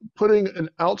about putting an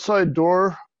outside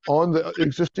door on the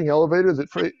existing elevator that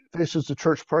faces the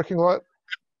church parking lot?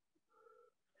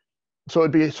 So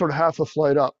it'd be sort of half a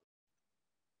flight up.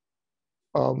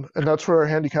 And that's where our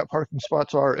handicap parking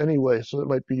spots are anyway, so that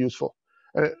might be useful.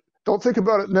 And don't think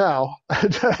about it now. I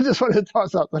just wanted to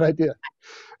toss out that idea.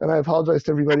 And I apologize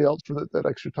to everybody else for that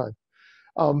extra time.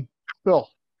 Bill.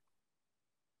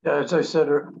 Yeah, as I said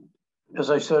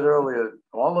earlier,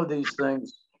 all of these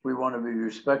things, we want to be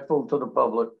respectful to the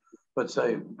public, but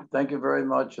say, thank you very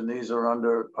much. And these are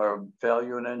under our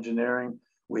value in engineering.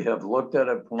 We have looked at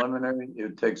it preliminary.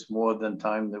 It takes more than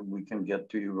time that we can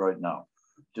get to you right now.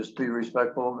 Just be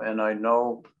respectful. And I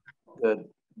know that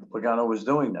Pagano was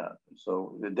doing that.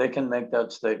 So they can make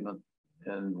that statement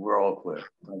and we're all clear.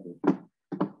 Thank you.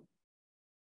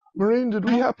 Maureen, did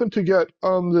we happen to get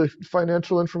the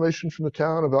financial information from the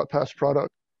town about past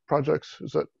projects?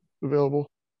 Is that available?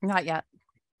 Not yet.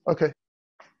 Okay.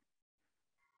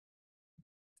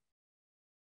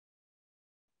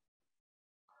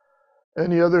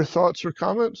 Any other thoughts or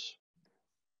comments?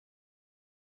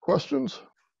 Questions?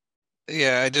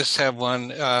 Yeah, I just have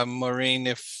one. Maureen,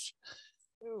 if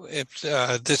if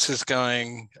this is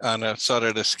going on a sort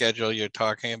of the schedule you're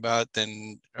talking about,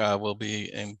 then we'll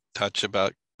be in touch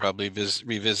about probably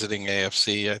revisiting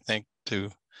AFC, I think,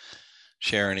 to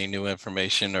share any new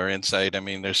information or insight. I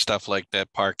mean, there's stuff like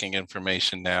that parking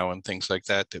information now and things like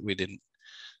that that we didn't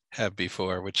have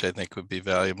before, which I think would be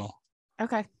valuable.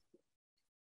 Okay.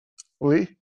 Lee?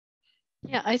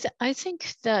 Yeah, I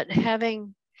think that it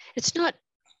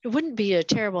wouldn't be a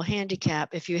terrible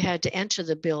handicap if you had to enter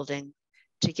the building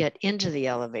to get into the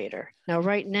elevator. Now,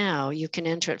 right now, you can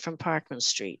enter it from Parkman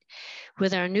Street.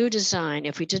 With our new design,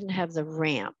 if we didn't have the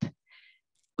ramp,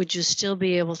 would you still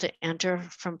be able to enter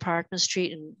from Parkman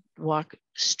Street and walk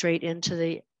straight into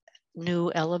the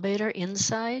new elevator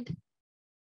inside?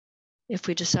 If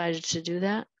we decided to do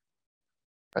that?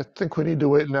 I think we need to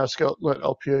wait and let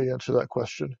LPA answer that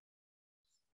question.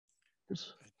 I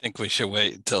think we should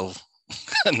wait until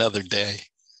another day.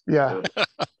 Yeah.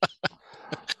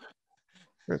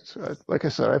 It's, like I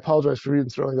said, I apologize for even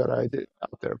throwing that idea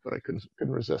out there, but I couldn't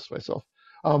resist myself.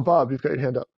 Bob, you've got your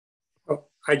hand up. Oh,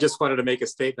 I just wanted to make a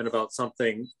statement about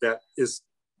something that is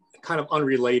kind of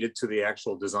unrelated to the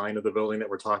actual design of the building that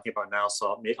we're talking about now.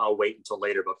 So I'll wait until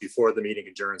later, but before the meeting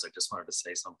adjourns, I just wanted to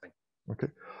say something. Okay.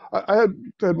 I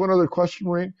had one other question,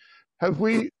 Wayne.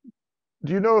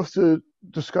 Do you know if the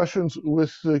discussions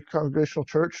with the Congregational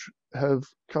Church have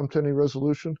come to any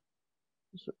resolution?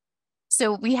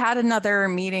 So we had another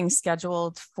meeting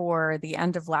scheduled for the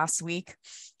end of last week,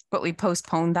 but we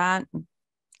postponed that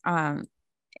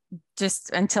just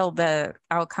until the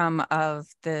outcome of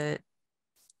the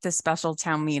special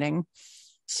town meeting.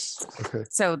 Okay.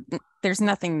 So there's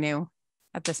nothing new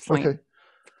at this point. Okay.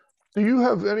 Do you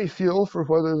have any feel for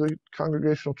whether the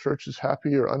Congregational Church is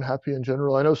happy or unhappy in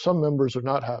general? I know some members are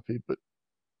not happy, but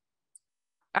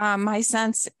my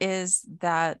sense is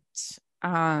that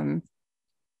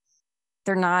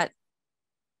they're not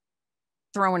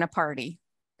throwing a party.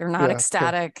 They're not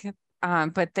ecstatic,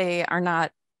 but they are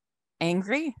not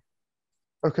angry.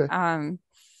 Okay.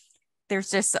 There's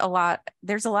just a lot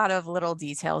of little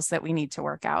details that we need to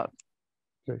work out.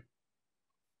 Okay.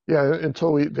 Yeah,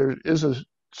 until there is a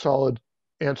solid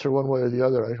answer one way or the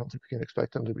other, I don't think we can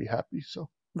expect them to be happy. So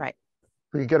right.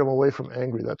 If we can get them away from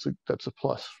angry, that's a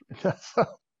plus.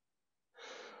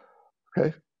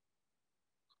 Okay.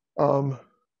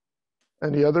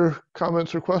 Any other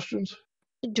comments or questions?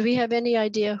 Do we have any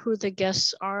idea who the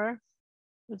guests are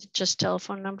with just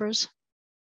telephone numbers?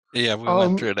 Yeah, we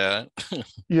went through that.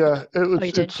 Yeah,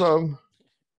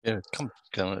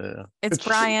 It's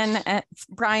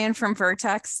Brian from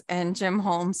Vertex and Jim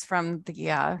Holmes from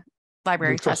the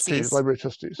library trustees. Library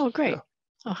trustees. Oh, great. Yeah.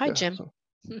 Oh, hi, Jim. So.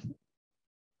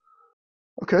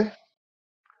 Okay.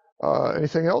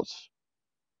 Anything else?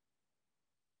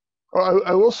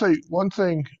 I will say one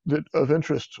thing that of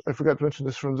interest. I forgot to mention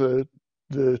this from the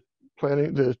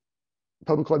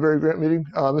public library grant meeting.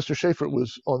 Mr. Schaefer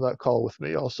was on that call with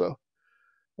me also,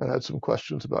 and had some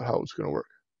questions about how it's going to work.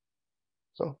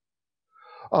 So,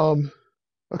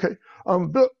 okay.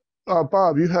 Bill,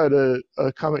 Bob, you had a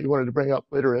comment you wanted to bring up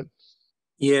later in.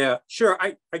 Yeah, sure.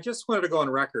 I just wanted to go on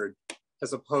record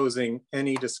as opposing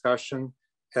any discussion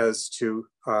as to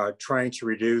trying to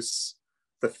reduce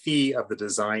the fee of the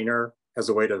designer as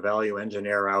a way to value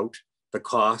engineer out the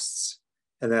costs.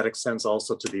 And that extends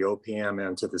also to the OPM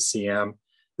and to the CM.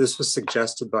 This was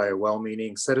suggested by a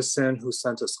well-meaning citizen who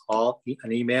sent us all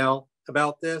an email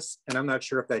about this. And I'm not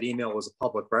sure if that email was a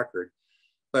public record,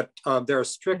 but there are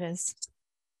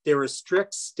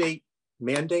strict state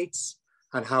mandates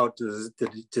on how the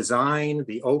design,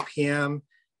 the OPM,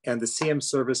 and the CM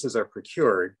services are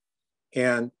procured.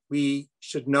 And we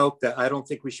should note that I don't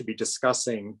think we should be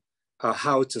discussing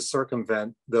how to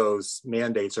circumvent those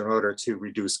mandates in order to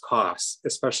reduce costs,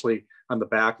 especially on the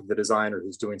back of the designer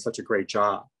who's doing such a great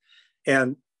job.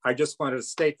 And I just wanted to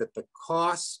state that the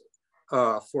costs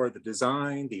for the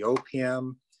design, the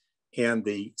OPM, and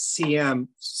the CM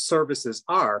services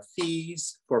are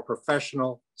fees for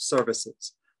professional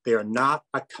services. They are not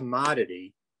a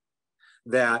commodity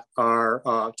that are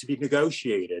to be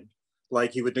negotiated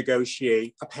like you would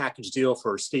negotiate a package deal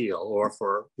for steel or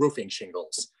for roofing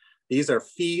shingles. These are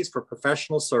fees for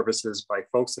professional services by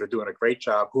folks that are doing a great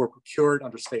job who are procured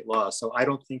under state law. So I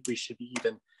don't think we should be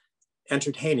even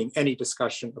entertaining any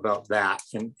discussion about that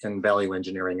in value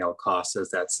engineering out costs as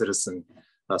that citizen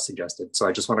suggested. So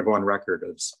I just want to go on record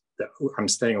as that I'm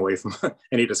staying away from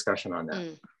any discussion on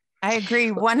that. I agree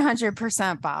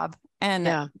 100%, Bob. And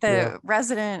the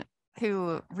resident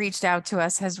who reached out to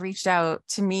us has reached out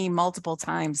to me multiple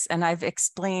times, and I've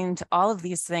explained all of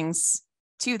these things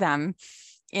to them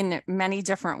in many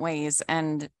different ways,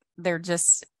 and they're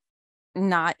just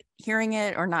not hearing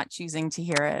it or not choosing to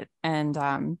hear it. And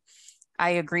I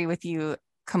agree with you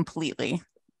completely.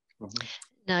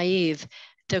 Naive.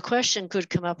 The question could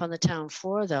come up on the town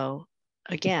floor, though,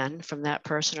 again, from that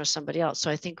person or somebody else.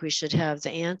 So I think we should have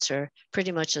the answer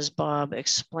pretty much as Bob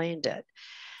explained it.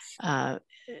 I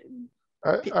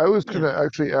was going to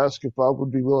actually ask if Bob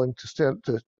would be willing to stand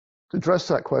to address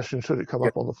that question should it come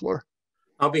up on the floor.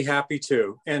 I'll be happy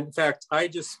to. And in fact, I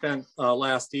just spent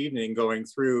last evening going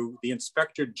through, the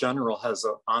Inspector General has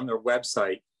on their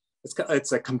website,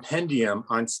 it's a compendium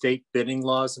on state bidding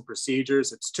laws and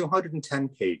procedures. It's 210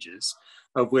 pages,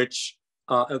 of which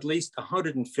at least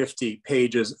 150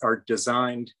 pages are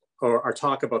designed or are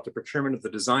talk about the procurement of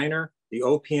the designer, the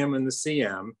OPM and the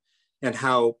CM, and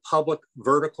how public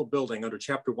vertical building under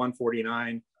Chapter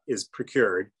 149 is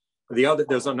procured.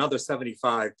 There's another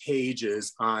 75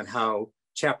 pages on how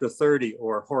Chapter 30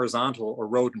 or horizontal or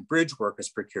road and bridge work is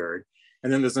procured.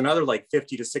 And then there's another like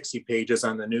 50 to 60 pages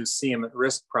on the new CM at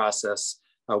risk process,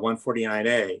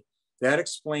 149A. That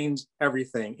explains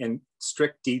everything in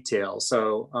strict detail.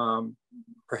 So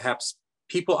perhaps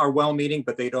people are well-meaning,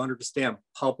 but they don't understand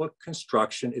public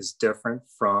construction is different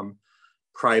from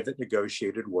private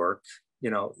negotiated work. You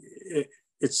know,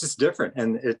 it's just different,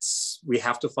 and we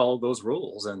have to follow those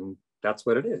rules, and that's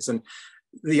what it is. And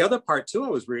the other part too, I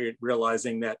was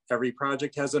realizing that every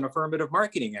project has an affirmative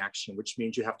marketing action, which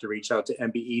means you have to reach out to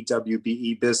MBE,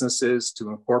 WBE businesses to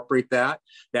incorporate that.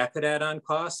 That could add on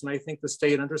costs. And I think the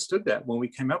state understood that when we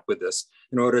came up with this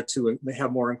in order to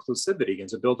have more inclusivity and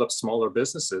to build up smaller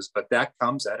businesses, but that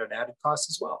comes at an added cost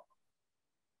as well.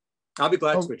 I'll be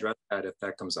glad to address that if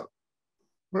that comes up.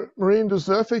 Maureen, does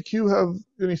the FAQ have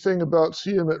anything about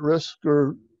CM at risk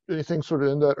or anything sort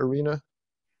of in that arena?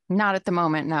 Not at the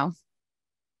moment, no.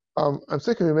 I'm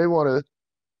thinking we may want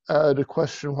to add a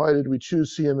question, why did we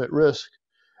choose CM at risk?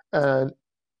 And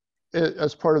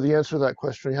as part of the answer to that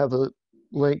question, we have a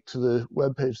link to the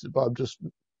webpage that Bob just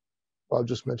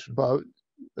mentioned, Bob,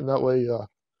 and that way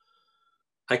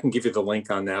I can give you the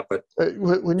link on that, but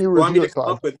when you review it,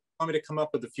 Bob, want me to come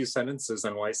up with a few sentences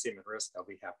on why CM at risk, I'll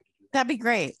be happy to do that. That'd be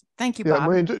great. Thank you, yeah, Bob.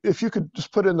 Maureen, if you could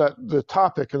just put in the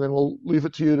topic, and then we'll leave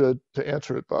it to you to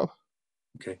answer it, Bob.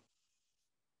 Okay.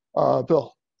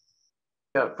 Bill.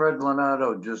 Yeah, Fred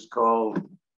Leonardo just called,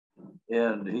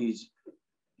 and he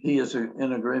is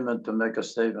in agreement to make a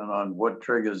statement on what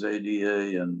triggers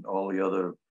ADA and all the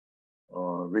other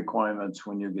requirements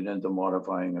when you get into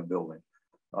modifying a building.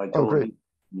 I told him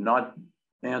not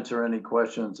answer any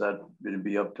questions. That would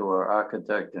be up to our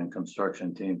architect and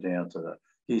construction team to answer that.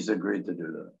 He's agreed to do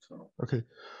that. So okay,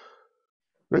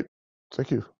 great,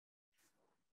 thank you.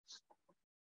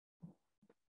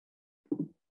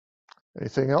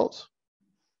 Anything else?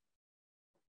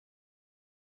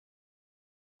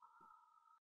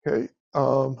 Okay,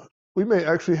 we may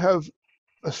actually have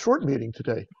a short meeting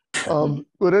today.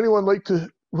 Would anyone like to,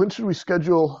 when should we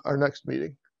schedule our next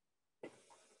meeting?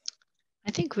 I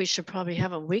think we should probably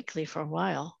have them weekly for a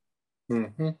while.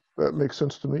 Mm-hmm. That makes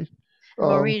sense to me.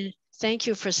 Maureen, thank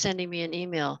you for sending me an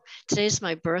email. Today's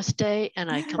my birthday,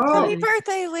 and I completely. Happy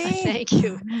birthday, Lee! Thank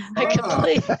you. I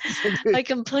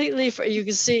completely. You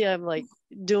can see I'm like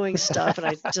doing stuff, and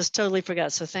I just totally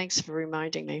forgot. So thanks for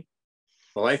reminding me.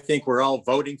 Well, I think we're all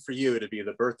voting for you to be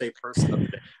the birthday person of the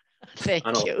day. Thank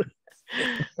you.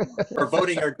 Or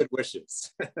voting our good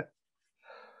wishes. Can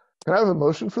I have a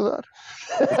motion for that?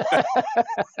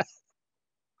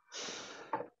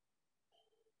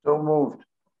 so moved.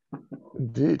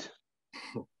 Indeed.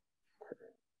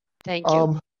 Thank you.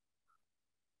 Okay.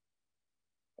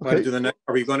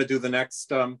 Are we going to do the next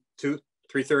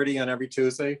 3:30 on every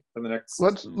Tuesday for the next?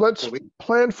 Let's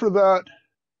plan for that,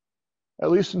 at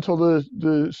least until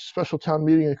the special town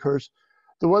meeting occurs.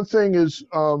 The one thing is,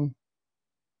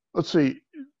 let's see,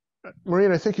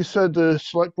 Maureen, I think you said the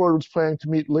select board was planning to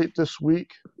meet late this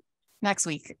week. Next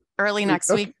week, early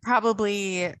next week,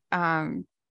 probably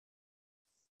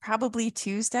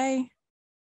Tuesday,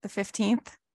 the 15th.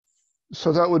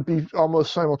 So that would be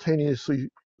almost simultaneous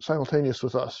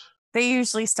with us. They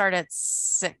usually start at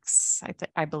 6,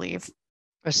 I believe.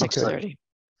 Or 6:30. Okay.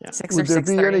 Yeah. 6 would or there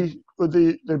 6:30. Would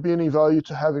there be any value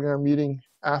to having our meeting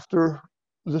after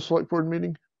the select board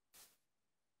meeting?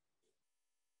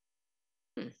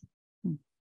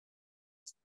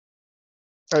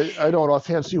 I don't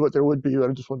offhand see what there would be. I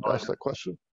just wanted to ask that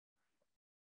question.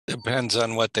 Depends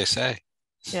on what they say.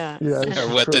 Yeah.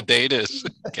 Or what the date is,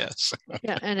 I guess.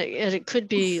 Yeah, and it could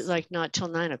be like not till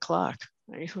 9 o'clock.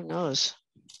 I mean, who knows?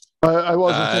 I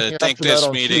wasn't thinking I think after this that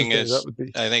on meeting Tuesday, is. that would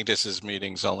be... I think this is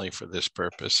meetings only for this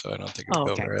purpose, so I don't think it'll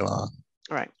go very long.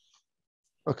 All right.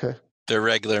 Okay. They're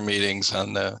regular meetings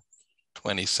on the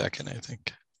 22nd, I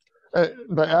think.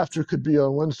 But after could be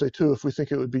on Wednesday too, if we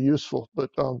think it would be useful.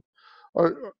 But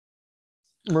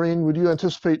Maureen, would you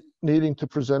anticipate needing to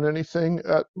present anything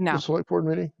at No. the select board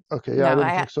meeting? Okay, yeah, No, I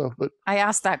didn't think so, but I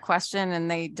asked that question and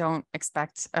they don't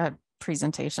expect a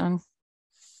presentation.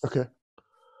 okay.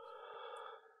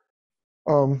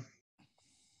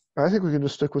 I think we can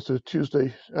just stick with the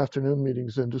Tuesday afternoon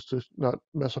meetings then, just to not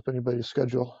mess up anybody's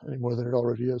schedule any more than it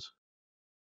already is.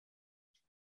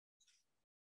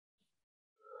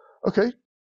 Okay,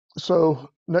 so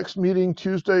next meeting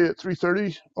Tuesday at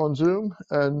 3:30 on Zoom,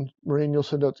 and Maureen, you'll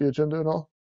send out the agenda and all?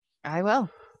 I will.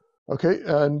 Okay,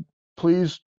 and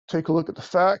please take a look at the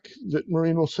FAQ that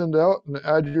Maureen will send out and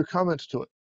add your comments to it.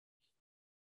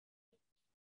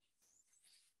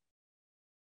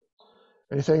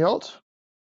 Anything else?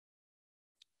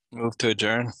 Move to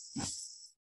adjourn.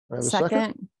 I have a second.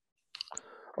 Second.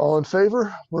 All in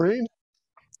favor? Maureen?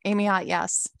 Amy Ott,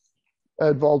 yes.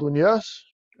 Ed Baldwin, yes.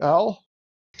 Al?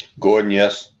 Gordon,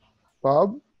 yes.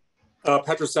 Bob?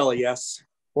 Petrosella, yes.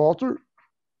 Walter?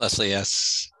 Leslie,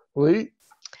 yes. Lee?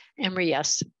 Emery,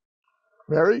 yes.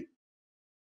 Mary?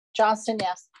 Johnston,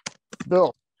 yes.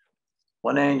 Bill?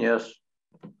 Lenane, yes.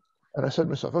 And I said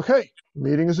myself, okay,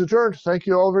 meeting is adjourned. Thank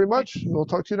you all very much, and we'll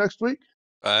talk to you next week.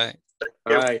 Bye.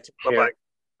 All right. Bye-bye.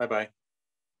 Bye-bye.